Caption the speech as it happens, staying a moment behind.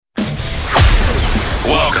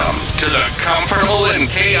Welcome to the Comfortable in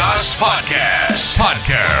Chaos Podcast.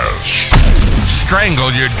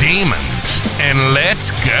 Strangle your demons and let's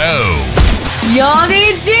go. Y'all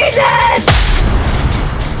need Jesus!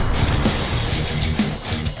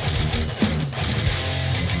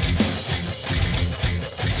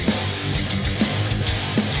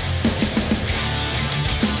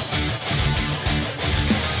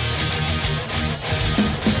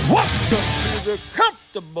 Welcome to the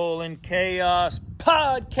Comfortable in Chaos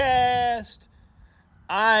Podcast.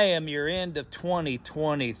 I am your end of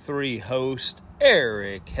 2023 host,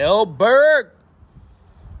 Eric Hellberg.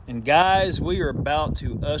 And guys, we are about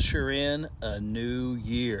to usher in a new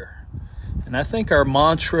year. And I think our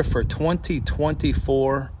mantra for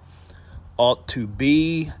 2024 ought to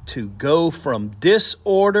be to go from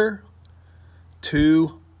disorder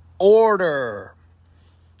to order.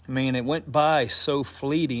 I mean, it went by so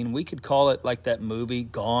fleeting. We could call it like that movie,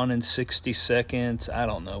 Gone in 60 Seconds. I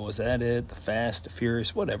don't know. Was that it? The Fast, the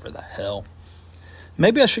Furious, whatever the hell.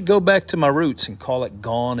 Maybe I should go back to my roots and call it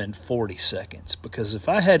Gone in 40 Seconds. Because if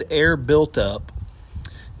I had air built up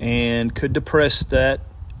and could depress that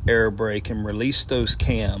air brake and release those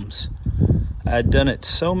cams, I'd done it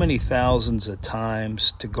so many thousands of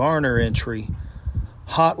times to garner entry,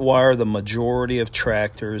 hotwire the majority of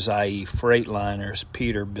tractors, i.e. Freightliners,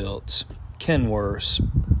 Peterbilts, Kenworths,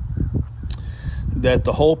 that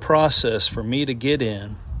the whole process for me to get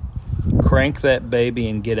in, crank that baby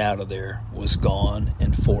and get out of there was gone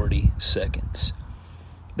in 40 seconds.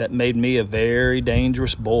 That made me a very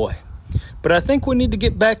dangerous boy. But I think we need to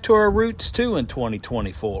get back to our roots too in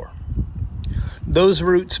 2024. Those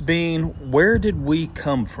roots being, where did we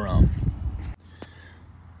come from?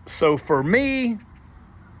 So for me,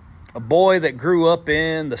 a boy that grew up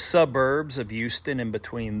in the suburbs of Houston, in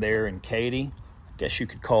between there and Katy. I guess you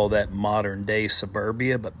could call that modern-day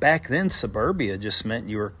suburbia. But back then, suburbia just meant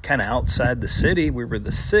you were kind of outside the city. We were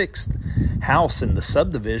the sixth house in the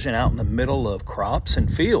subdivision out in the middle of crops and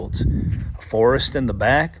fields. A forest in the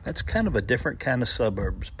back. That's kind of a different kind of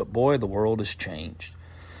suburbs. But boy, the world has changed.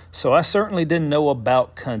 So I certainly didn't know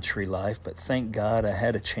about country life, but thank God I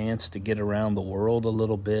had a chance to get around the world a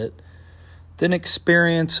little bit. Then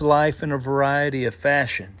experience life in a variety of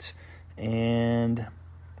fashions. And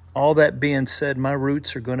all that being said, my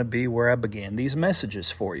roots are going to be where I began. These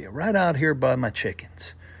messages for you, right out here by my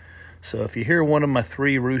chickens. So if you hear one of my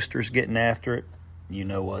three roosters getting after it, you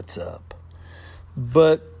know what's up.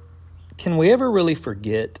 But can we ever really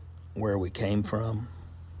forget where we came from?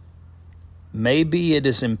 Maybe it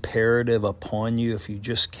is imperative upon you if you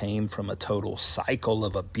just came from a total cycle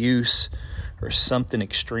of abuse or something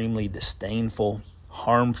extremely disdainful,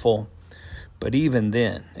 harmful. But even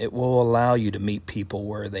then, it will allow you to meet people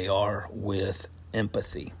where they are with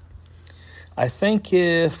empathy. I think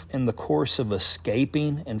if in the course of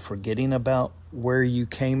escaping and forgetting about where you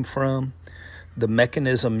came from, the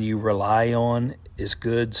mechanism you rely on is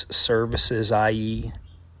goods, services, i.e.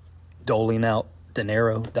 doling out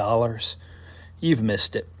dinero, dollars, you've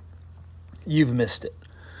missed it. You've missed it.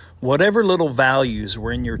 Whatever little values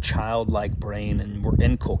were in your childlike brain and were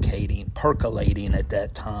inculcating, percolating at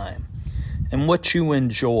that time, and what you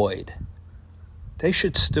enjoyed, they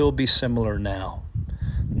should still be similar now.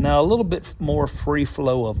 Now, a little bit more free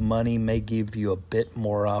flow of money may give you a bit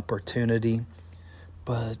more opportunity,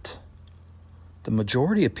 but the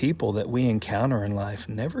majority of people that we encounter in life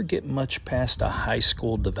never get much past a high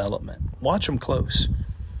school development. Watch them close.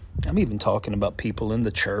 I'm even talking about people in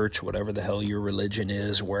the church, whatever the hell your religion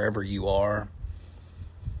is, wherever you are.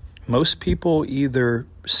 Most people either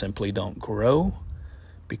simply don't grow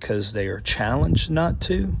because they are challenged not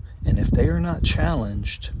to, and if they are not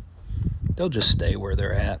challenged, they'll just stay where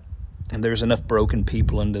they're at. And there's enough broken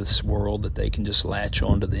people in this world that they can just latch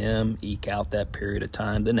onto them, eke out that period of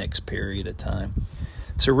time, the next period of time.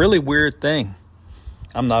 It's a really weird thing.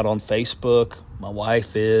 I'm not on Facebook. My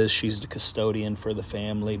wife is. She's the custodian for the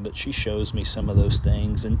family, but she shows me some of those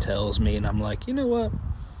things and tells me, and I'm like, you know what?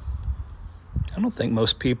 I don't think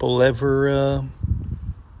most people ever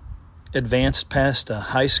advanced past a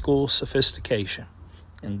high school sophistication,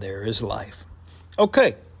 and there is life.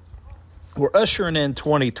 Okay, we're ushering in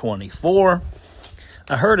 2024.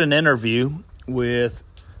 I heard an interview with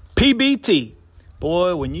PBT.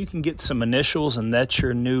 Boy, when you can get some initials and that's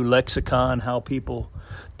your new lexicon, how people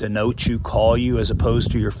denote you, call you, as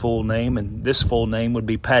opposed to your full name, and this full name would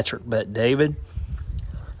be Patrick Bet David.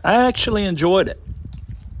 I actually enjoyed it.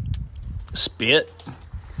 Spit.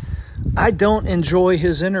 I don't enjoy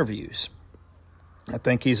his interviews. I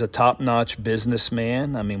think he's a top-notch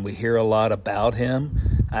businessman. I mean, we hear a lot about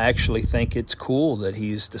him. I actually think it's cool that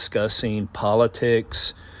he's discussing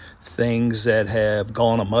politics, things that have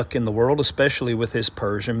gone amok in the world, especially with his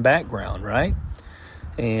Persian background, right?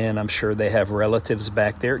 And I'm sure they have relatives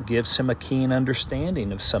back there. It gives him a keen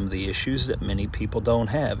understanding of some of the issues that many people don't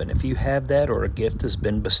have. And if you have that, or a gift has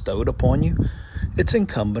been bestowed upon you, it's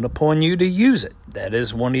incumbent upon you to use it. That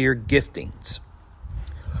is one of your giftings.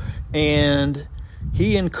 And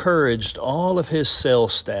he encouraged all of his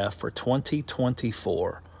sales staff for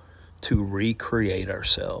 2024 to recreate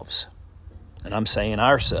ourselves. And I'm saying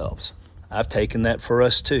ourselves. I've taken that for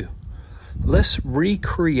us too. Let's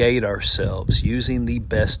recreate ourselves using the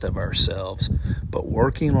best of ourselves, but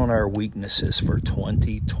working on our weaknesses for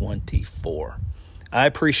 2024. I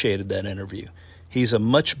appreciated that interview. He's a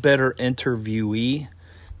much better interviewee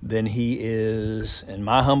than he is, in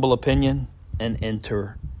my humble opinion, an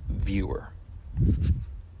interviewer.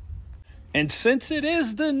 And since it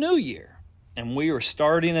is the new year and we are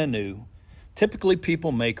starting anew, typically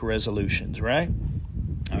people make resolutions, right?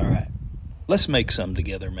 All right, let's make some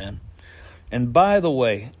together, man. And by the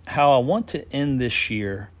way, how I want to end this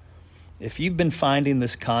year, if you've been finding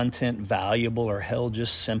this content valuable, or hell,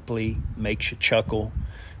 just simply makes you chuckle,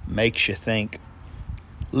 makes you think,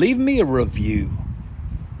 leave me a review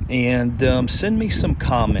and send me some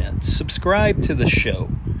comments. Subscribe to the show,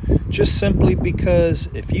 just simply because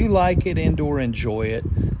if you like it and or enjoy it,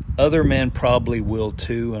 other men probably will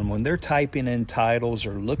too. And when they're typing in titles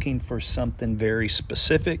or looking for something very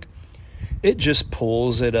specific, it just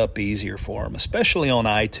pulls it up easier for them, especially on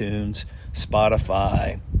iTunes,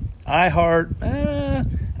 Spotify, iHeart.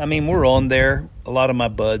 We're on there. A lot of my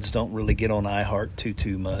buds don't really get on iHeart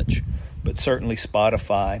too much, but certainly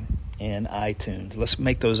Spotify and iTunes. Let's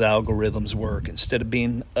make those algorithms work. Instead of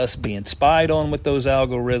being spied on with those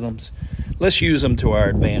algorithms, let's use them to our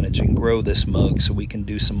advantage and grow this mug so we can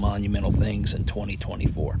do some monumental things in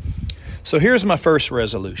 2024. So here's my first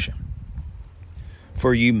resolution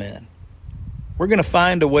for you men. We're going to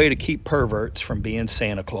find a way to keep perverts from being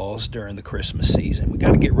Santa Claus during the Christmas season. We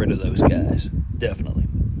got to get rid of those guys, definitely.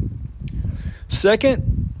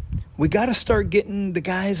 Second, we got to start getting the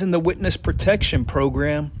guys in the witness protection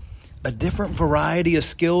program a different variety of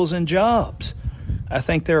skills and jobs. I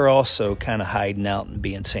think they're also kind of hiding out and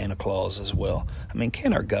being Santa Claus as well.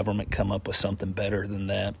 Can our government come up with something better than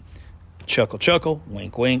that? Chuckle, chuckle,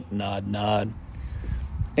 wink, wink, nod, nod.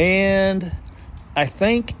 And I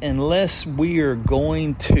think unless we are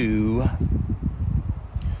going to,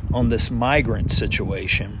 on this migrant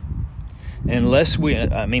situation, unless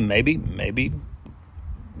maybe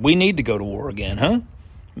we need to go to war again, huh?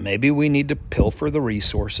 Maybe we need to pilfer the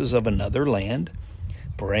resources of another land,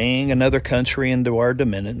 bring another country into our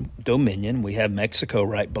dominion. We have Mexico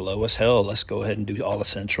right below us. Hell, let's go ahead and do all of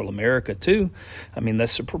Central America too.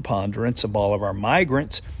 That's the preponderance of all of our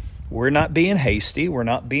migrants. We're not being hasty. We're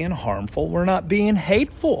not being harmful. We're not being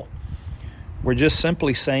hateful. We're just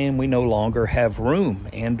simply saying we no longer have room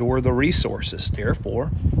and or the resources.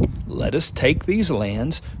 Therefore, let us take these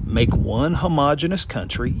lands, make one homogeneous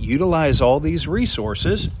country, utilize all these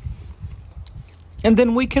resources, and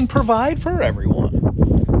then we can provide for everyone.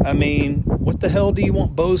 What the hell do you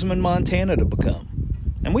want Bozeman, Montana to become?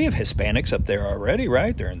 And we have Hispanics up there already,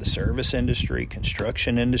 right? They're in the service industry,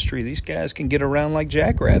 construction industry. These guys can get around like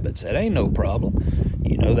jackrabbits. That ain't no problem.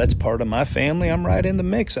 That's part of my family. I'm right in the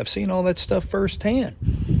mix. I've seen all that stuff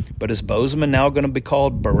firsthand. But is Bozeman now going to be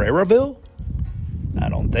called Barreraville? I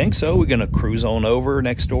don't think so. We're going to cruise on over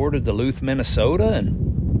next door to Duluth, Minnesota.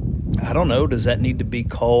 And I don't know, does that need to be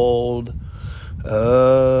called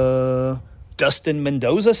Dustin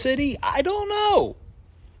Mendoza City? I don't know.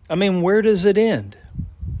 Where does it end?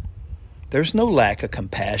 There's no lack of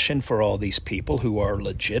compassion for all these people who are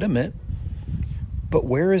legitimate. But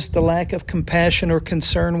where is the lack of compassion or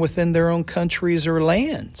concern within their own countries or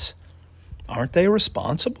lands? Aren't they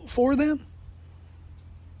responsible for them?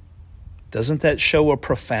 Doesn't that show a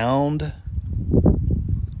profound,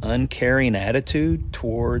 uncaring attitude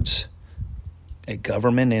towards a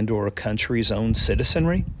government and or a country's own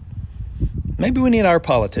citizenry? Maybe we need our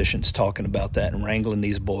politicians talking about that and wrangling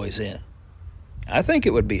these boys in. I think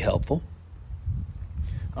it would be helpful.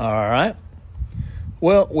 All right.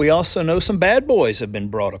 Well, we also know some bad boys have been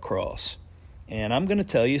brought across. And I'm going to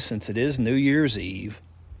tell you, since it is New Year's Eve,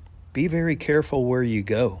 be very careful where you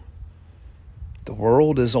go. The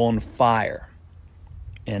world is on fire.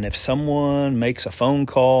 And if someone makes a phone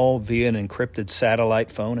call via an encrypted satellite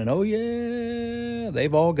phone, and oh yeah,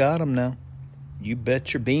 they've all got them now. You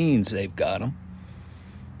bet your beans they've got them.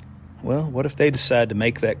 Well, what if they decide to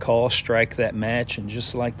make that call, strike that match, and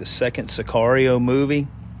just like the second Sicario movie,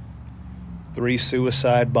 3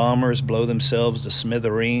 suicide bombers blow themselves to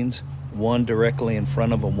smithereens, one directly in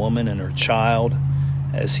front of a woman and her child,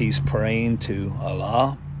 as he's praying to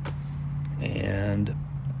Allah, and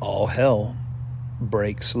all hell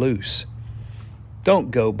breaks loose.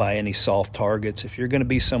 Don't go by any soft targets. If you're going to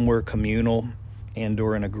be somewhere communal and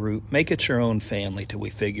or in a group, make it your own family till we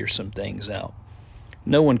figure some things out.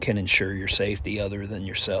 No one can ensure your safety other than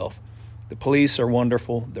yourself. The police are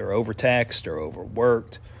wonderful. They're overtaxed, they're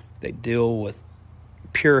overworked. They deal with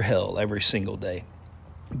pure hell every single day.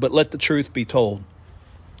 But let the truth be told.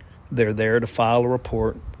 They're there to file a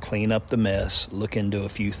report, clean up the mess, look into a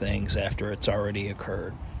few things after it's already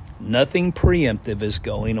occurred. Nothing preemptive is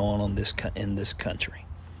going on in this country.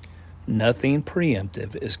 Nothing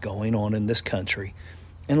preemptive is going on in this country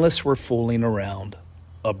unless we're fooling around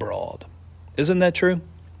abroad. Isn't that true?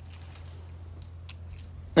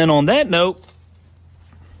 And on that note,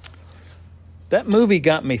 that movie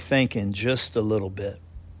got me thinking just a little bit.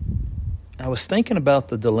 I was thinking about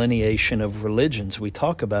the delineation of religions. We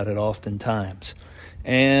talk about it oftentimes.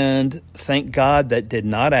 And thank God that did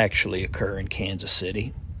not actually occur in Kansas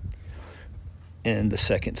City in the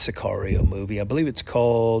second Sicario movie. I believe it's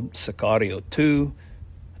called Sicario 2,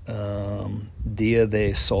 Dia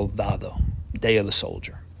de Soldado, Day of the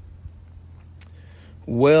Soldier.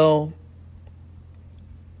 Well,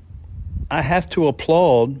 I have to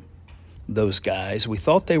applaud those guys. We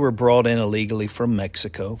thought they were brought in illegally from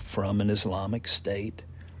Mexico, from an Islamic state.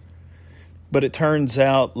 But it turns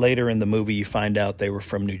out later in the movie you find out they were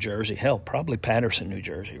from New Jersey. Hell, probably Patterson, New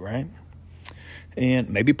Jersey, right? And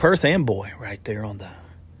maybe Perth Amboy, right there on the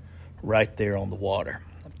water.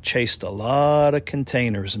 I've chased a lot of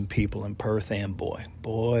containers and people in Perth Amboy.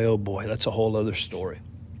 Boy, oh boy, that's a whole other story.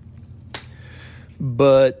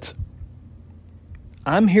 But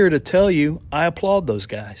I'm here to tell you, I applaud those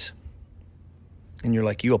guys. And you're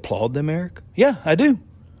like, you applaud them, Eric? Yeah, I do.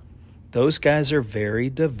 Those guys are very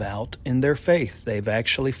devout in their faith. They've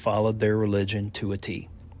actually followed their religion to a T.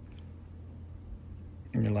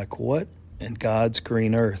 And you're like, what in God's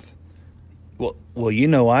green earth? Well, you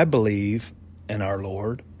know, I believe in our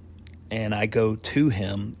Lord, and I go to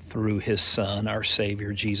him through his Son, our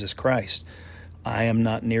Savior, Jesus Christ. I am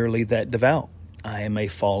not nearly that devout. I am a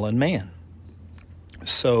fallen man.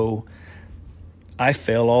 So I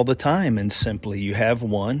fail all the time, and simply you have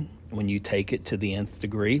one. When you take it to the nth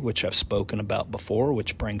degree, which I've spoken about before,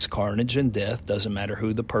 which brings carnage and death, doesn't matter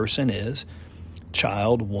who the person is,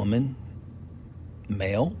 child, woman,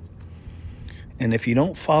 male. And if you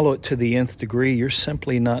don't follow it to the nth degree, you're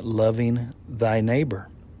simply not loving thy neighbor.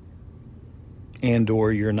 And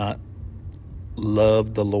or you're not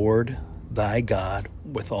love the Lord thy God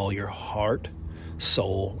with all your heart,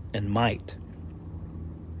 soul, and might.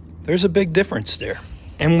 There's a big difference there.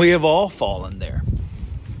 And we have all fallen there.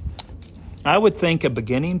 I would think a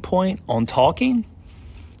beginning point on talking,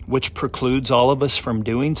 which precludes all of us from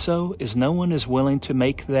doing so, is no one is willing to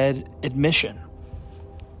make that admission.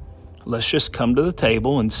 Let's just come to the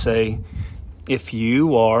table and say, if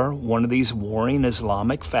you are one of these warring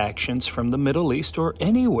Islamic factions from the Middle East or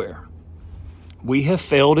anywhere, we have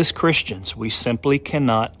failed as Christians. We simply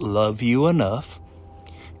cannot love you enough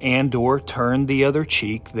and or turn the other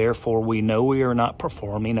cheek. Therefore, we know we are not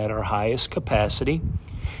performing at our highest capacity.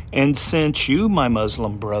 And since you, my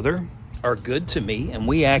Muslim brother, are good to me and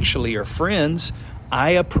we actually are friends,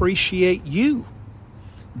 I appreciate you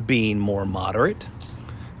being more moderate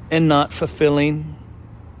and not fulfilling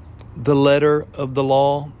the letter of the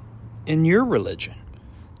law in your religion.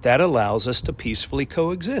 That allows us to peacefully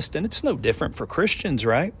coexist. And it's no different for Christians,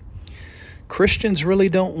 right? Christians really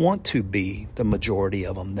don't want to be, the majority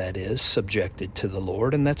of them, that is, subjected to the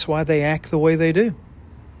Lord, and that's why they act the way they do.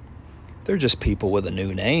 They're just people with a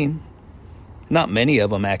new name. Not many of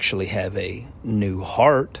them actually have a new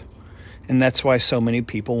heart. And that's why so many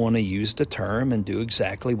people want to use the term and do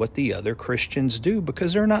exactly what the other Christians do,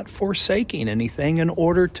 because they're not forsaking anything in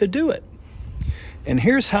order to do it. And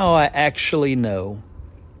here's how I actually know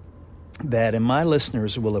that, and my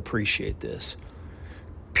listeners will appreciate this.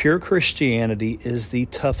 Pure Christianity is the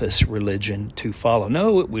toughest religion to follow.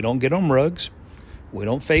 No, we don't get on rugs. We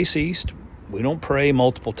don't face east. We don't pray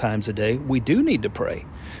multiple times a day. We do need to pray,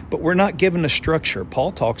 but we're not given a structure.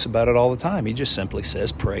 Paul talks about it all the time. He just simply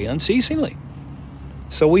says, pray unceasingly.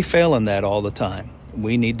 So we fail in that all the time.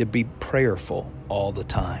 We need to be prayerful all the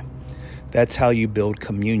time. That's how you build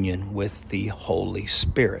communion with the Holy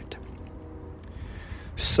Spirit.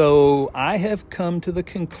 So I have come to the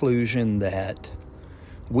conclusion that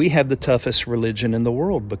we have the toughest religion in the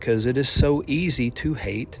world because it is so easy to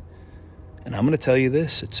hate. And I'm going to tell you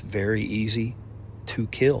this, it's very easy to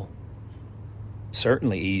kill.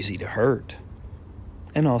 Certainly easy to hurt.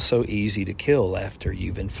 And also easy to kill after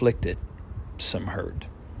you've inflicted some hurt.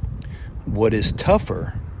 What is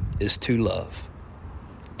tougher is to love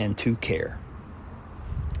and to care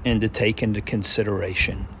and to take into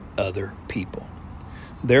consideration other people.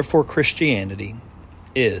 Therefore, Christianity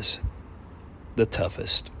is the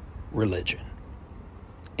toughest religion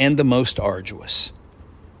and the most arduous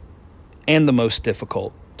and the most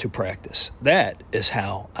difficult to practice. That is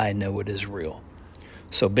how I know it is real.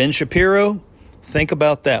 So Ben Shapiro, think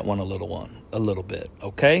about that one a little bit,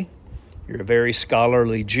 okay? You're a very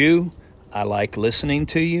scholarly Jew. I like listening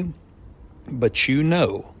to you, but you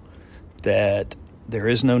know that there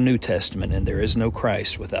is no New Testament and there is no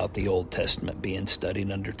Christ without the Old Testament being studied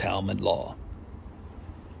under Talmud law.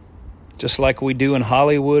 Just like we do in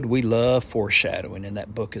Hollywood, we love foreshadowing, and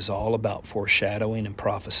that book is all about foreshadowing and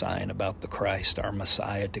prophesying about the Christ, our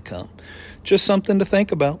Messiah to come. Just something to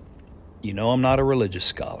think about. You know, I'm not a religious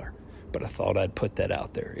scholar, but I thought I'd put that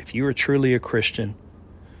out there. If you are truly a Christian,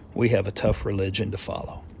 we have a tough religion to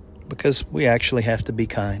follow because we actually have to be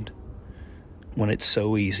kind when it's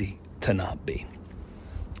so easy to not be.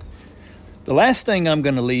 The last thing I'm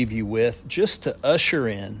going to leave you with, just to usher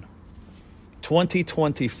in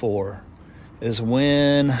 2024, is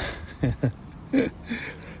when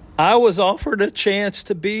I was offered a chance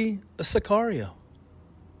to be a Sicario.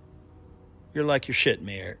 You're like, you're shitting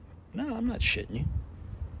me, Eric. No, I'm not shitting you.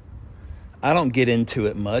 I don't get into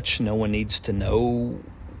it much. No one needs to know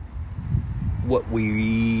what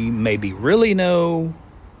we maybe really know,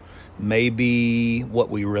 maybe what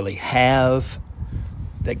we really have.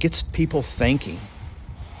 That gets people thinking.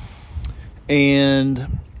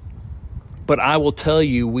 But I will tell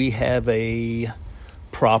you, we have a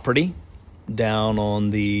property down on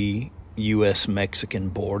the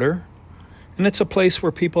U.S.-Mexican border, and it's a place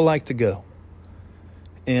where people like to go.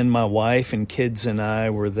 And my wife and kids and I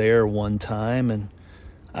were there one time, and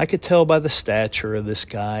I could tell by the stature of this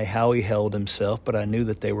guy how he held himself, but I knew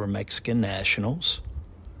that they were Mexican nationals.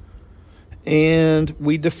 And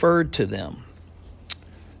we deferred to them.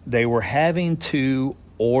 They were having to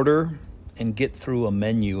order and get through a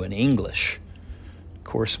menu in English. Of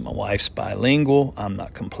course, my wife's bilingual. I'm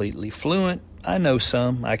not completely fluent. I know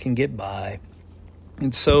some. I can get by.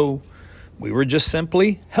 And so we were just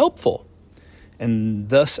simply helpful. And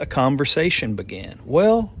thus a conversation began.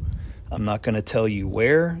 Well, I'm not going to tell you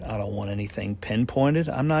where. I don't want anything pinpointed.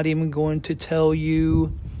 I'm not even going to tell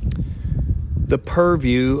you the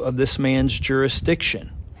purview of this man's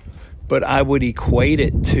jurisdiction. But I would equate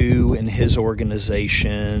it to, in his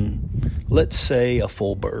organization, let's say a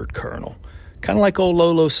full bird colonel. Kind of like old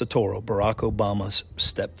Lolo Soetoro, Barack Obama's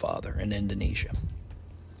stepfather in Indonesia.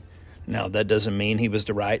 Now, that doesn't mean he was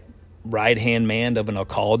the right-hand man of an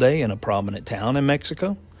alcalde in a prominent town in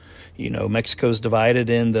Mexico. You know, Mexico's divided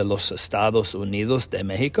in the Los Estados Unidos de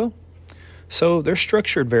Mexico. So they're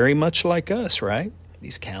structured very much like us, right?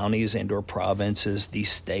 These counties and or provinces,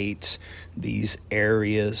 these states, these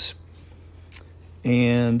areas.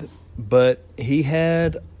 But he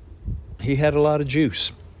had a lot of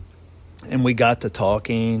juice. And we got to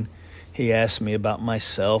talking. He asked me about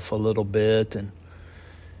myself a little bit, and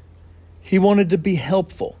he wanted to be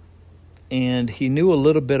helpful. And he knew a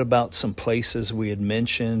little bit about some places we had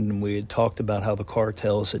mentioned, and we had talked about how the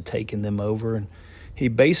cartels had taken them over. And he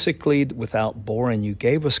basically, without boring you,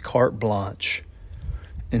 gave us carte blanche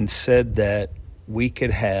and said that we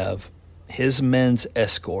could have his men's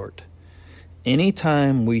escort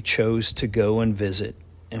anytime we chose to go and visit,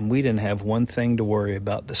 and we didn't have one thing to worry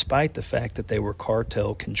about, despite the fact that they were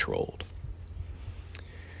cartel controlled.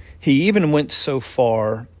 He even went so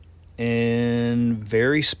far in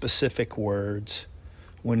very specific words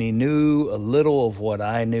when he knew a little of what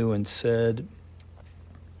I knew and said,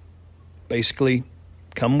 basically,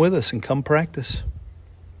 come with us and come practice.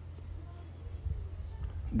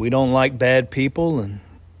 We don't like bad people, and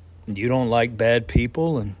you don't like bad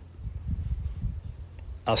people, and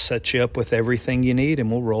I'll set you up with everything you need, and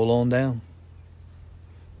we'll roll on down.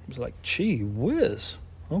 I was like, gee whiz,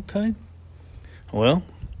 okay. Well,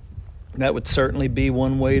 that would certainly be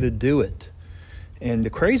one way to do it. And the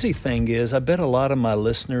crazy thing is, I bet a lot of my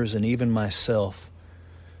listeners and even myself,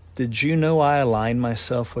 did you know I align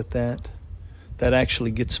myself with that? That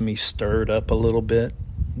actually gets me stirred up a little bit.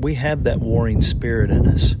 We have that warring spirit in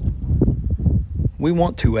us. We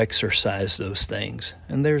want to exercise those things,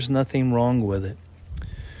 and there's nothing wrong with it.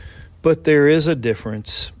 But there is a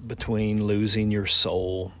difference between losing your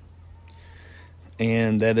soul,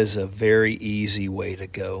 and that is a very easy way to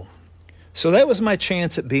go. So that was my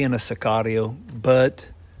chance at being a Sicario, but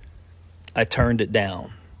I turned it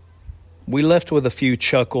down. We left with a few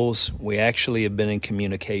chuckles. We actually have been in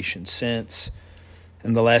communication since,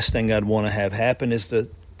 and the last thing I'd want to have happen is to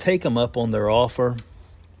take them up on their offer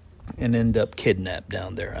and end up kidnapped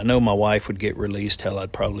down there. I know my wife would get released. Hell,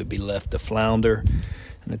 I'd probably be left to flounder.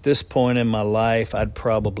 And at this point in my life, I'd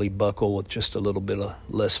probably buckle with just a little bit of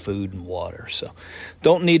less food and water. So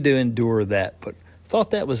don't need to endure that. But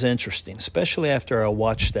thought that was interesting, especially after I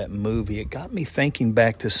watched that movie. It got me thinking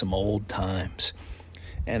back to some old times.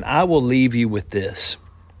 And I will leave you with this.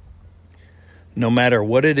 No matter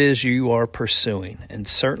what it is you are pursuing, and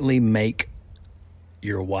certainly make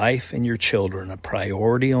your wife and your children a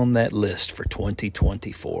priority on that list for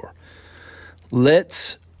 2024.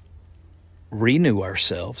 Let's renew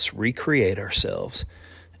ourselves, recreate ourselves,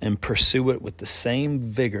 and pursue it with the same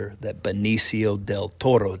vigor that Benicio del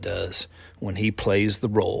Toro does when he plays the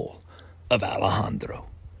role of Alejandro.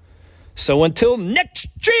 So until next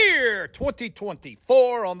year,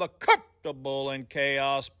 2024, on the Comfortable in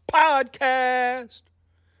Chaos podcast,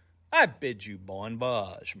 I bid you bon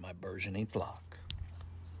voyage, my burgeoning flock.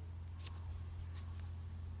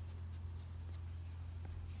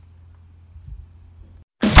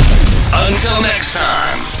 Until next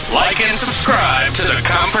time, like and subscribe to the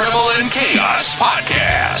Comfortable in